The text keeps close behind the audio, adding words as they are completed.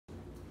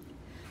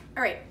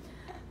All right,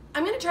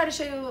 I'm gonna try to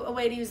show you a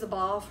way to use the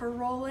ball for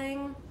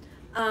rolling.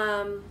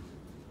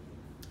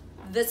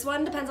 This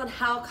one depends on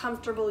how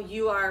comfortable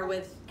you are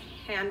with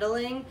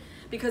handling,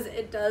 because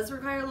it does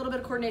require a little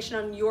bit of coordination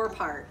on your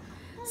part.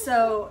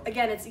 So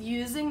again, it's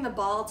using the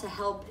ball to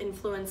help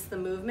influence the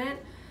movement.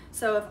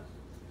 So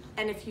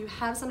if you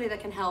have somebody that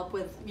can help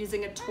with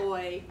using a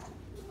toy,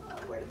 oh,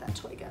 where did that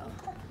toy go?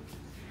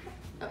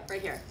 Oh,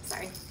 right here,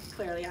 sorry.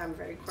 Clearly I'm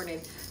very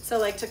coordinated. So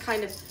like to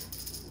kind of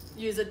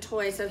use a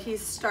toy so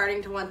he's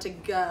starting to want to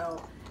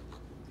go,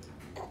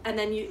 and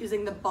then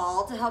using the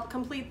ball to help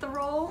complete the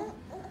roll.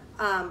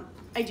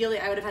 Ideally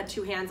I would have had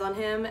two hands on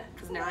him,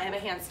 because now I have a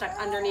hand stuck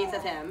underneath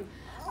of him.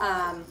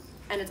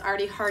 And it's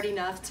already hard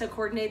enough to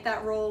coordinate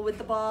that roll with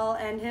the ball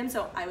and him,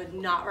 so I would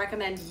not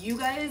recommend you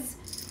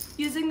guys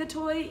using the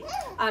toy.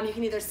 You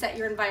can either set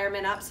your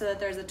environment up so that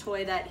there's a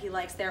toy that he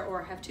likes there,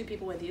 or have two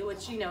people with you,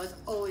 which you know is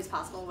always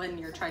possible when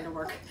you're trying to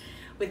work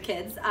with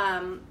kids.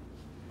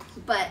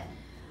 But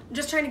I'm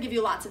just trying to give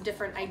you lots of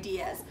different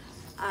ideas.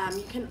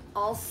 You can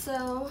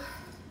also,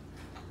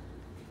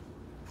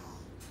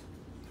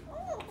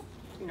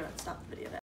 stop the video there.